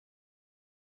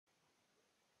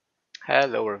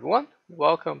Hello everyone,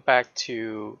 welcome back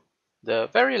to the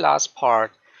very last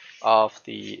part of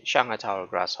the Shanghai Tower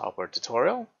Grasshopper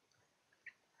tutorial.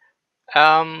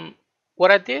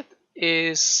 What I did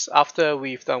is after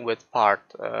we've done with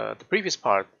the previous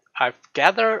part, I've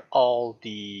gathered all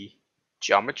the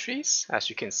geometries as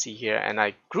you can see here and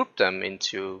I grouped them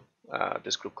into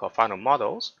this group called Final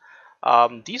Models.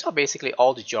 These are basically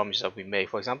all the geometries that we made.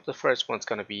 For example, the first one's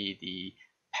going to be the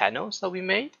panels that we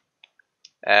made.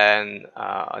 And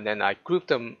then I group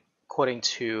them according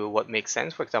to what makes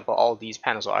sense. For example, all these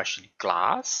panels are actually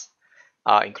glass,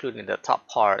 including the top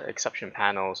part, exception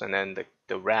panels, and then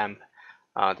the ramp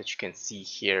that you can see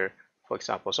here, for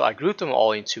example. So I grouped them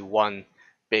all into one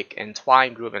big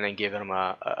entwined group and then gave them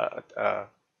a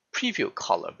preview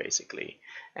color, basically.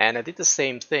 And I did the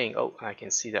same thing. Oh, I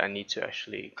can see that I need to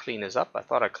actually clean this up. I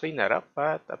thought I cleaned that up,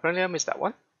 but apparently I missed that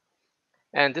one.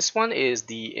 And this one is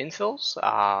the infills,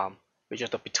 which is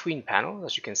the between panel,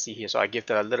 as you can see here. So I give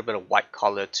that a little bit of white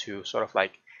color to sort of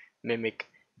like mimic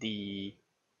the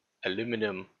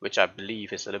aluminum, which I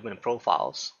believe is aluminum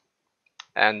profiles,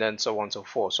 and then so on and so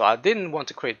forth. So I didn't want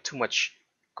to create too much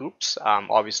groups.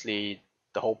 Obviously,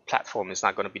 the whole platform is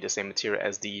not going to be the same material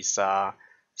as these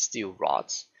steel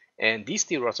rods. And these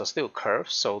steel rods are still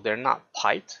curved, so they're not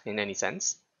piped in any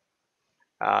sense.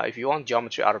 If you want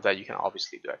geometry out of that, you can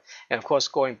obviously do it. And of course,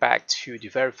 going back to the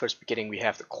very first beginning, we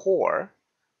have the core,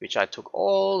 which I took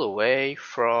all the way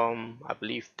from, I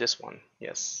believe, this one.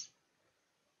 Yes.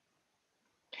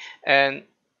 And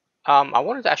I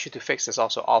wanted to actually fix this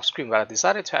also off screen, but I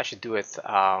decided to actually do it,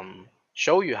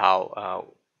 show you how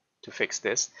to fix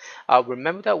this.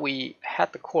 Remember that we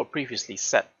had the core previously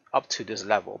set up to this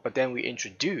level, but then we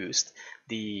introduced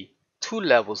the two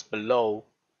levels below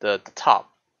the top.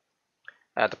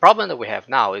 The problem that we have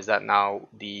now is that now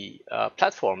the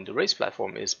platform, the race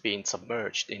platform, is being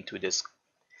submerged into this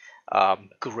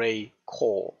gray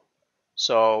core.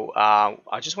 So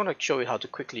I just want to show you how to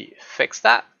quickly fix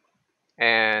that.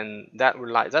 And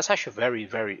that's actually a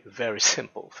very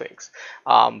simple fix.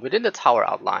 Within the tower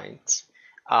outlines,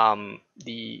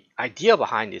 the idea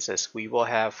behind this is we will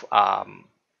have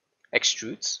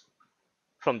extrudes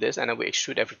from this, and then we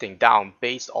extrude everything down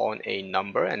based on a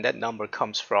number, and that number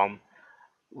comes from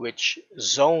which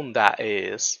zone that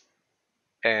is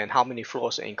and how many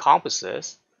floors it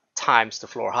encompasses times the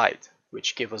floor height,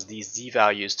 which give us these z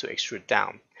values to extrude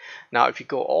down. Now if you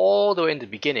go all the way in the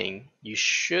beginning, you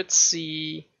should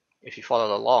see, if you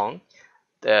follow along,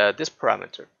 this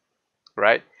parameter,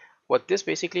 right? What this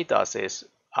basically does is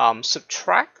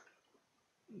subtract,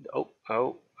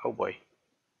 oh boy,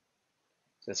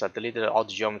 since I deleted all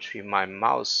the geometry, my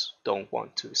mouse don't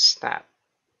want to snap.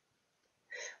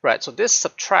 Right, so this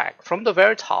subtract from the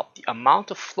very top the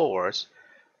amount of floors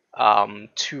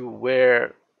to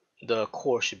where the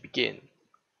core should begin.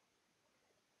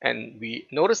 And we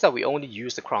notice that we only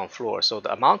use the crown floor, so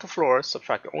the amount of floors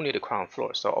subtract only the crown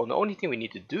floor. So the only thing we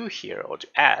need to do here, or to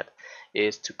add,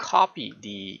 is to copy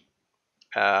the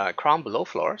crown below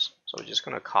floors. So we're just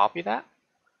going to copy that.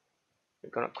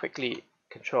 We're going to quickly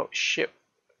Control Shift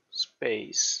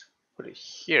space, put it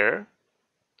here.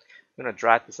 I'm going to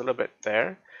drag this a little bit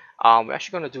there. We're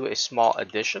actually going to do a small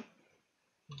addition.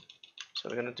 So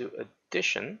we're going to do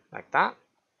addition like that.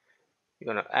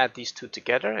 We're going to add these two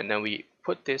together, and then we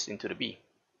put this into the B.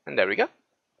 And there we go.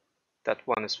 That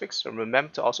one is fixed. So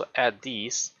remember to also add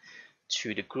these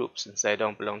to the group, since they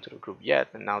don't belong to the group yet,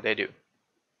 and now they do.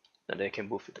 Then they can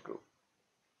move with the group.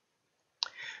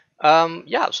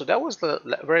 Yeah, so that was the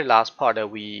very last part that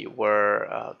we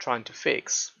were trying to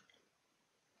fix.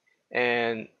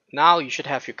 And now you should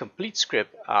have your complete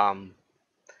script,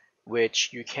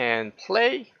 which you can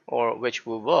play, or which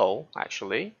we will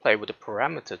actually play with the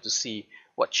parameter to see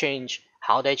what change,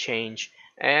 how they change,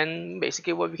 and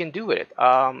basically what we can do with it.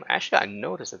 Actually, I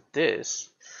noticed that this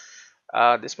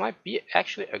might be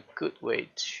actually a good way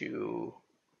to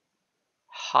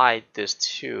hide this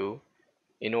too,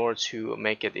 in order to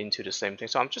make it into the same thing.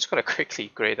 So I'm just going to quickly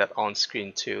create that on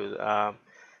screen to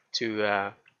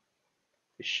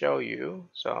show you.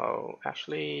 So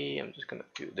actually, I'm just going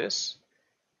to do this,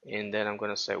 and then I'm going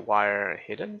to say wire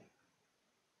hidden.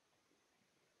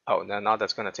 Oh, now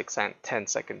that's going to take 10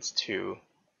 seconds to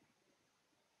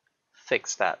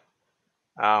fix that.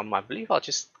 I believe I'll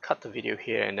just cut the video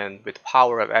here, and then with the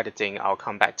power of editing, I'll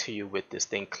come back to you with this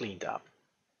thing cleaned up.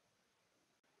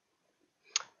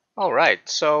 Alright,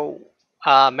 so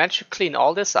managed to clean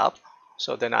all this up.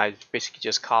 So then I basically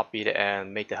just copied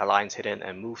and made the lines hidden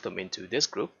and moved them into this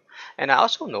group. And I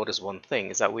also noticed one thing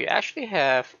is that we actually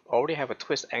already have a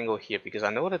twist angle here, because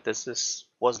I know that this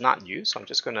was not used. So I'm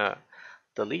just gonna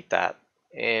delete that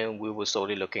and we will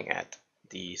slowly looking at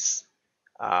these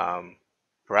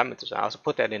parameters. I also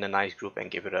put that in a nice group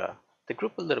and give it the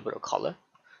group a little bit of color.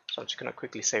 So I'm just going to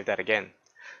quickly save that again.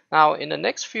 Now in the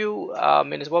next few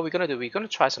minutes, what we're going to do, we're going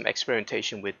to try some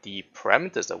experimentation with the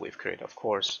parameters that we've created. Of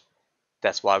course,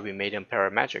 that's why we made them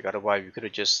parametric. Otherwise, we could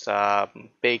have just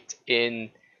baked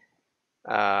in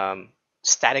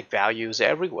static values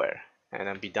everywhere and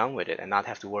then be done with it and not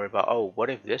have to worry about, oh, what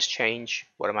if this change?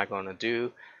 What am I going to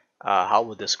do? How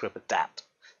would the script adapt?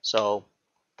 So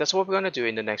that's what we're going to do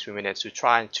in the next few minutes, to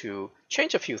try to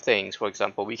change a few things. For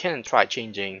example, we can try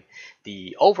changing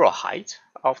the overall height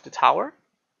of the tower,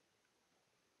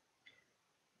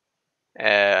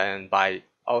 and by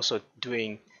also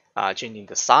doing changing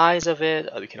the size of it.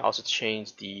 We can also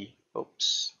change the,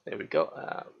 oops, there we go.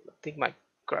 I think my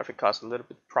graphic caused a little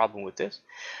bit problem with this.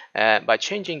 By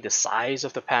changing the size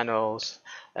of the panels,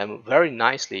 and very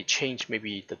nicely change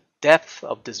maybe the depth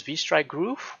of this V-stripe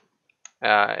groove,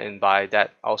 and by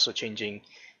that also changing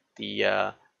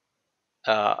the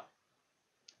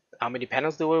how many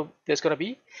panels there's going to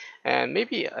be. And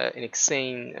maybe an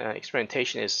insane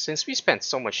experimentation is, since we spent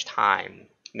so much time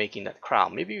making that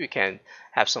crown, maybe we can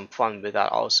have some fun with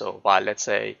that also by, let's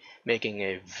say, making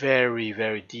a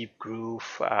very deep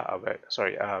groove,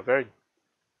 very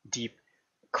deep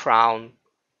crown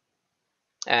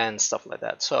and stuff like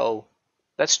that. So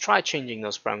let's try changing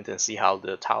those parameters and see how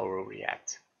the tower will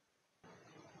react.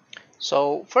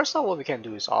 So first of all, what we can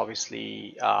do is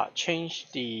obviously change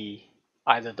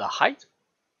either the height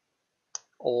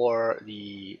or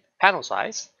the panel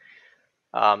size.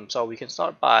 So we can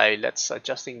start by, let's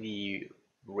adjusting the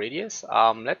radius.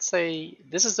 Let's say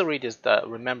this is the radius that,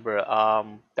 remember,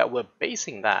 that we're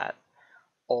basing that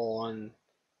on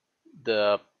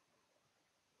the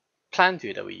plan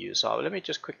view that we use. So let me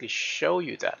just quickly show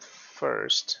you that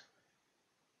first.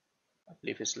 I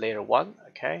believe it's layer 1.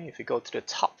 Okay, if you go to the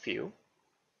top view,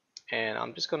 and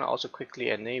I'm just going to also quickly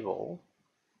enable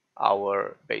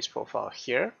our base profile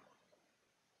here,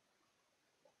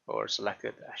 or select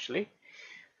it actually.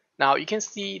 Now you can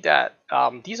see that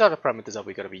these are the parameters that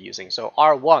we're going to be using. So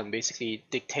R1 basically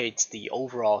dictates the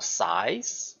overall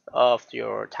size of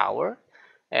your tower,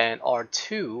 and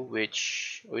R2,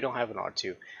 which we don't have an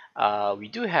R2, we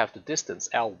do have the distance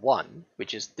L1,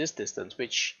 which is this distance,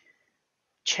 which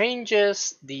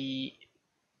changes the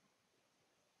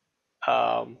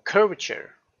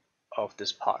curvature of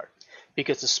this part,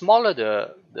 because the smaller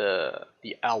the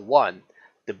L1,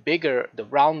 the bigger, the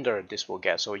rounder this will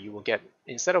get. So you will get,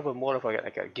 instead of a more of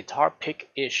like a guitar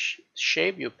pick-ish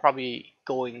shape, you're probably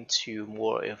going to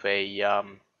more of a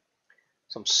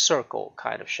some circle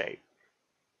kind of shape,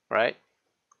 right?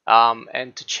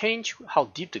 And to change how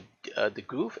deep the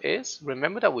groove is,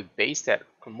 remember that we based that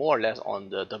more or less on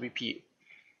the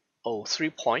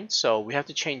WP03 point. So we have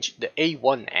to change the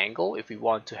A1 angle if we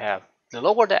want to have, the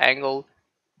lower the angle,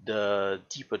 the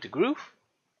deeper the groove.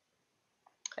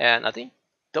 And I think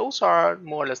those are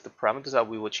more or less the parameters that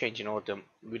we will change in order to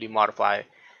really modify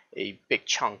a big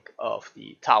chunk of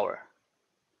the tower.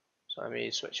 So let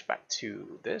me switch back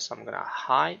to this. I'm gonna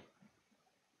hide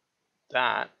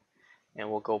that, and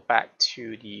we'll go back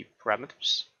to the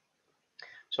parameters.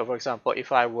 So for example,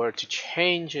 if I were to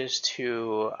change this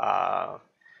to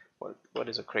what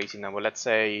is a crazy number? Let's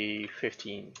say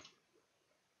 15.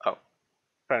 Oh,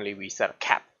 apparently we set a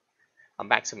cap, a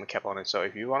maximum cap on it. So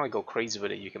if you want to go crazy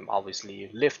with it, you can obviously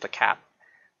lift the cap,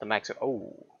 the maximum.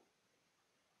 Oh,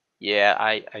 yeah,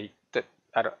 I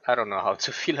don't know how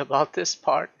to feel about this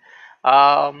part.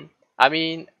 I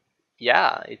mean,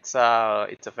 yeah, it's a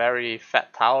very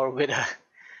fat tower with a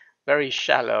very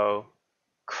shallow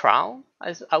crown,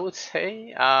 I would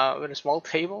say, with a small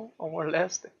table, more or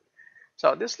less.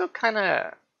 So this look kind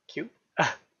of cute,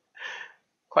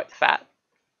 quite fat.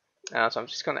 So I'm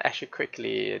just going to actually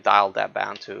quickly dial that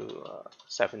down to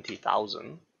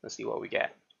 70,000 and see what we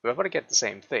get. We're going to get the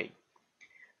same thing.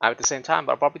 At the same time,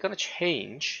 but I'm probably going to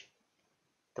change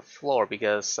the floor,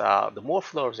 because the more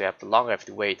floors you have, the longer I have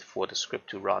to wait for the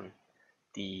script to run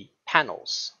the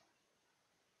panels.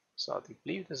 So I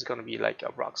believe this is going to be like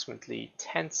approximately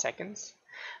 10 seconds.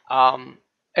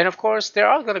 And of course, there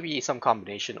are going to be some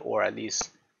combination, or at least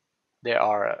there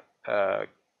are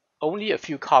only a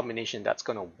few combinations that's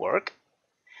going to work.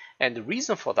 And the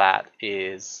reason for that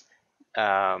is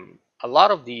a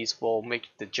lot of these will make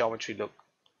the geometry look,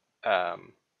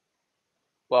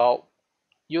 well,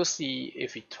 you'll see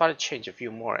if you try to change a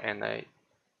few more, and I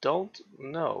don't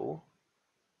know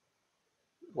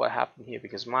what happened here,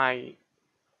 because my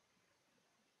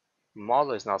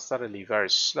model is now suddenly very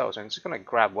slow. So I'm just going to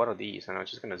grab one of these, and I'm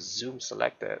just going to zoom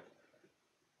select it.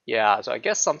 Yeah, so I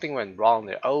guess something went wrong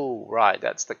there. Oh, right,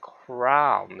 that's the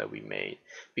crown that we made.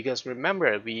 Because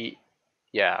remember,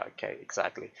 yeah, okay,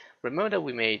 exactly. Remember that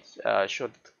we made sure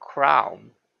that the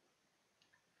crown,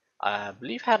 I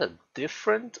believe, had a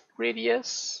different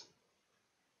radius.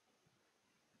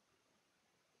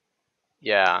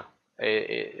 Yeah,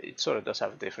 it sort of does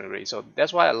have a different radius. So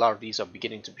that's why a lot of these are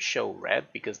beginning to show red,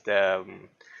 because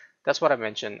that's what I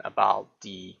mentioned about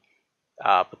the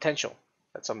potential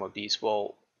that some of these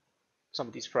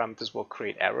parameters will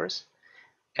create errors.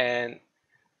 And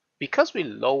because we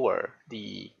lower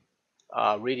the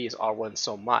radius R1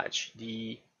 so much,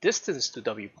 the distance to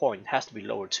W point has to be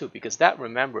lower too, because that,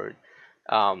 remembered,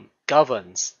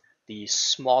 governs the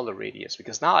smaller radius.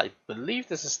 Because now I believe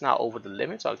this is now over the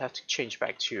limit, so I'll have to change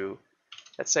back to,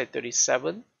 let's say,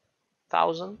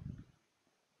 37,000.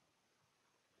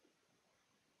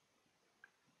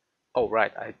 Oh,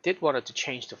 right, I did want to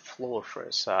change the floor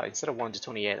first. Instead of 1 to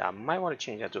 28, I might want to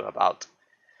change that to about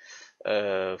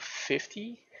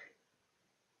 50,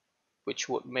 which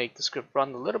would make the script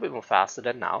run a little bit more faster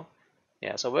than now.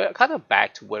 Yeah, so we're kind of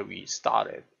back to where we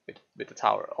started with the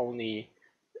tower, only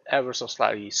ever so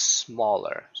slightly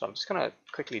smaller. So I'm just gonna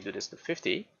quickly do this to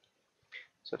 50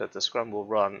 so that the scrum will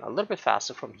run a little bit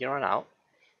faster from here on out.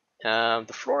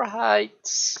 The floor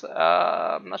height,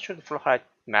 I'm not sure the floor height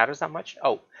matters that much.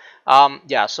 Oh,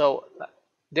 yeah, so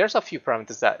there's a few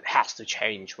parameters that has to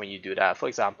change when you do that. For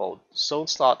example, zone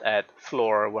slot at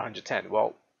floor 110.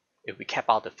 Well, if we cap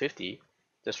out to 50,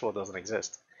 this floor doesn't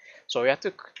exist. So we have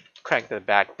to crank that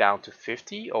back down to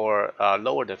 50 or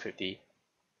lower than 50.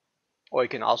 Or you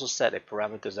can also set a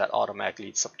parameter that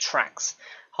automatically subtracts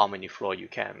how many floor you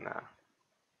can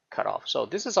cut off. So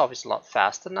this is obviously a lot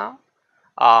faster now.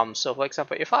 So for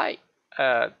example, if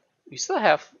we still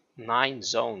have 9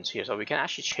 zones here, so we can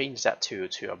actually change that to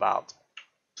about,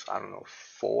 I don't know,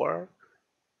 4.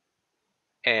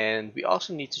 And we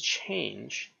also need to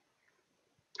change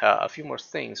a few more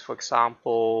things. For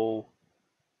example,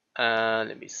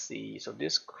 let me see. So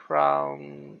this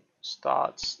crown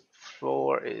starts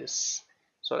floor is,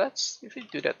 so that's, if we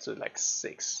do that to like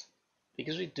 6,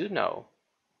 because we do know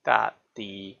that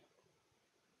the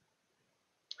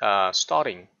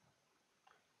starting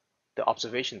the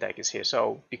observation deck is here.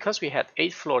 So because we had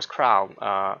 8 floors crown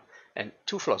and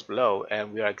 2 floors below,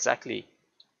 and we are exactly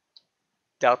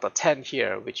delta 10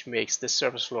 here, which makes this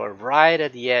surface floor right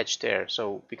at the edge there.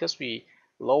 So because we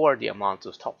lower the amount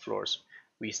of top floors,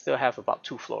 we still have about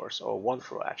 2 floors, or 1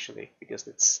 floor actually, because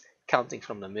it's counting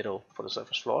from the middle for the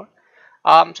surface floor.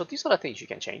 So these are the things you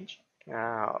can change.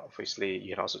 Obviously,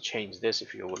 you can also change this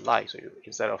if you would like. So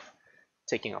instead of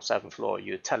taking up 7 floor,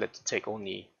 you tell it to take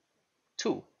only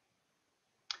 2.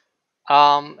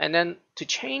 And then to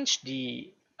change the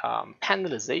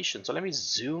panelization, so let me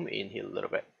zoom in here a little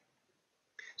bit.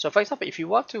 So for example, if you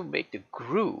want to make the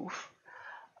groove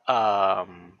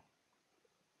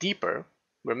deeper,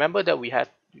 remember that we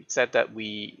said that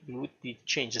we would need to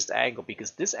change this angle,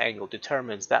 because this angle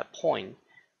determines that point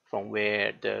from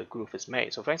where the groove is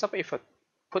made. So for example, if I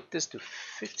put this to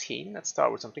 15, let's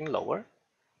start with something lower,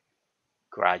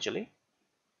 gradually,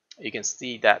 you can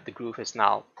see that the groove is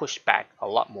now pushed back a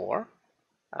lot more.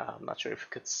 I'm not sure if you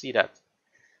could see that.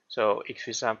 So if, for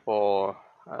example,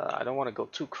 I don't want to go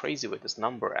too crazy with this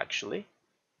number actually.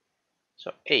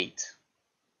 So 8.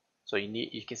 So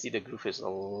you can see the groove is a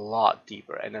lot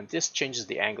deeper, and then this changes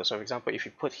the angle. So for example, if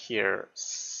you put here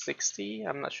 60,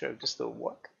 I'm not sure if this will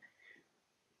work.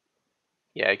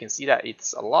 Yeah, you can see that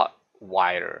it's a lot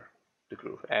wider, the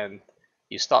groove, and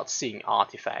you start seeing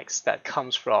artifacts that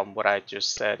comes from what I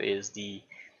just said, is the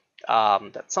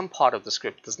that some part of the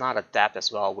script does not adapt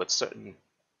as well with certain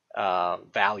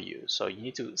values. So you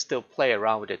need to still play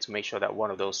around with it to make sure that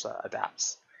one of those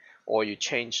adapts, or you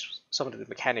change some of the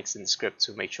mechanics in the script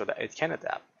to make sure that it can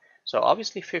adapt. So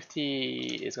obviously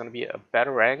 50 is going to be a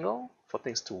better angle for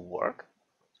things to work.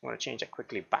 I'm going to change that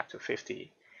quickly back to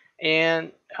 50.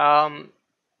 And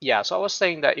yeah, so I was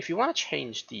saying that if you want to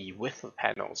change the width of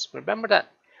panels, remember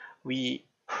that we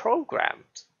programmed,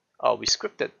 we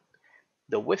scripted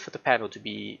the width of the panel to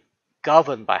be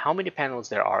governed by how many panels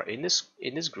there are in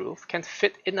this groove, can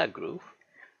fit in that groove,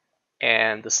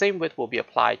 and the same width will be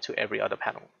applied to every other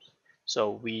panel.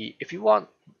 So if you want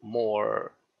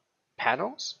more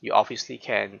panels, you obviously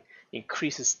can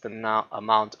increase the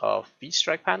amount of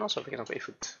V-strike panels. So for example, if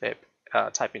you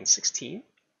type in 16,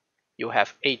 you'll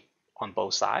have 8 on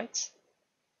both sides,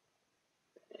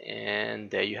 and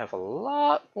there you have a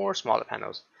lot more smaller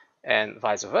panels. And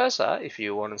vice versa, if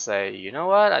you want to say, you know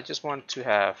what, I just want to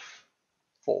have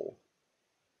 4,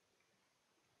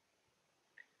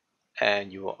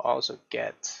 and you will also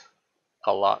get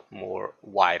a lot more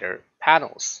wider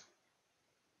panels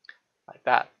like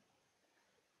that.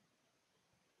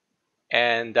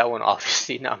 And that one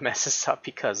obviously now messes up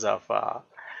because of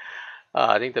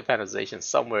I think the panelization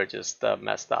somewhere just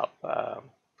messed up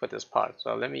for this part.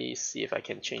 So let me see if I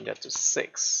can change that to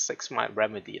 6. 6 might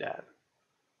remedy that.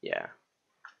 Yeah.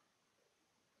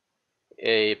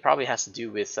 It probably has to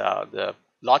do with the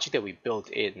logic that we built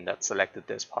in that selected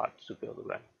this part to build the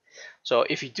RAM. So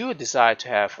if you do decide to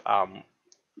have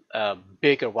a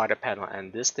bigger, wider panel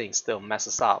and this thing still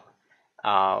messes up,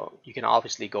 you can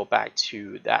obviously go back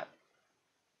to that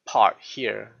part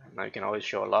here. Now you can always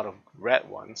show a lot of red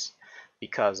ones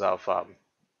because of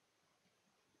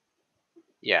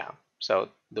yeah. So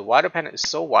the wider panel is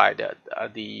so wide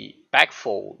that the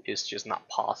backfold is just not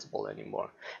possible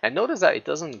anymore. And notice that it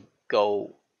doesn't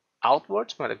go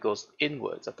outwards, but it goes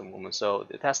inwards at the moment. So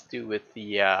it has to do with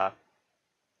the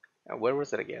where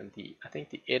was it again? I think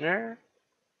the inner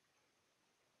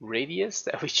radius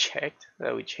that we checked,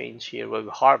 that we changed here. Well, we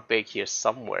hard bake here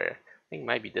somewhere. I think it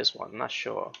might be this one. I'm not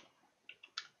sure.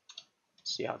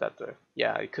 Let's see how that works.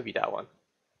 Yeah, it could be that one.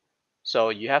 So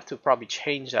you have to probably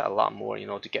change that a lot more,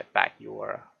 to get back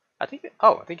your. I think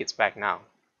it's back now.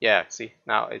 Yeah, see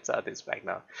now it's back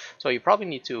now. So you probably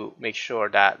need to make sure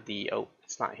that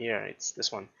it's not here. It's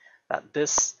this one. That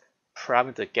this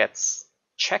parameter gets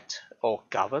checked or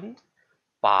governed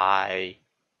by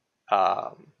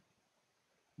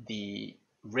the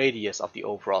radius of the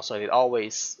overall, so it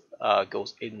always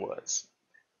goes inwards.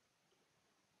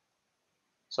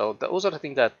 So those are the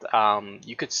things that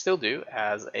you could still do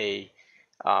as a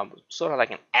sort of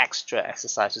like an extra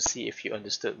exercise to see if you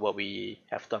understood what we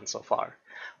have done so far.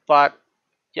 But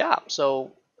yeah,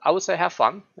 so I would say have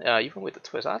fun, even with the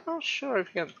twist. I'm not sure if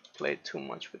you can play too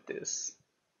much with this.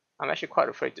 I'm actually quite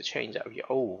afraid to change that here.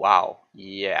 Oh wow,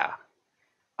 yeah.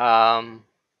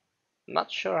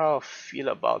 Not sure how I feel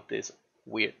about this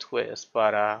weird twist,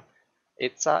 but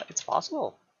it's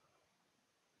possible.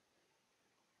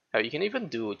 You can even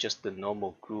do just the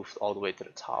normal groove all the way to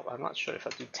the top. I'm not sure if I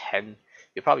do 10,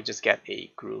 you probably just get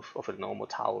a groove of a normal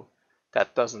towel.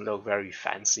 That doesn't look very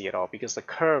fancy at all because the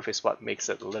curve is what makes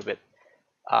it a little bit,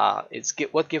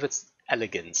 what gives it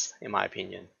elegance, in my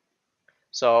opinion.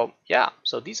 So yeah,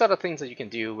 so these are the things that you can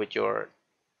do with your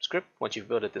script once you've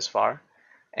built it this far.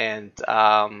 And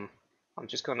I'm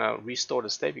just gonna restore the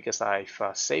state because I've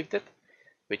saved it,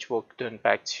 which will turn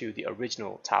back to the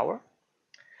original tower.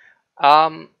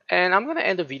 And I'm gonna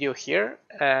end the video here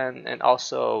and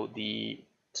also the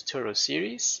tutorial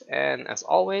series. And as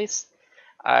always,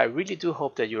 I really do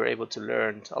hope that you're able to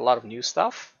learn a lot of new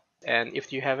stuff. And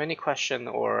if you have any question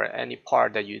or any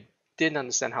part that you didn't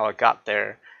understand how I got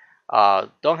there,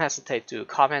 don't hesitate to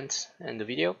comment in the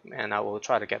video, and I will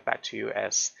try to get back to you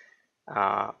as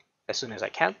soon as I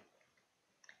can.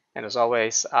 And as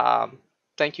always,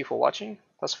 thank you for watching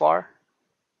thus far,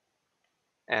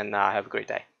 and have a great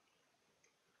day.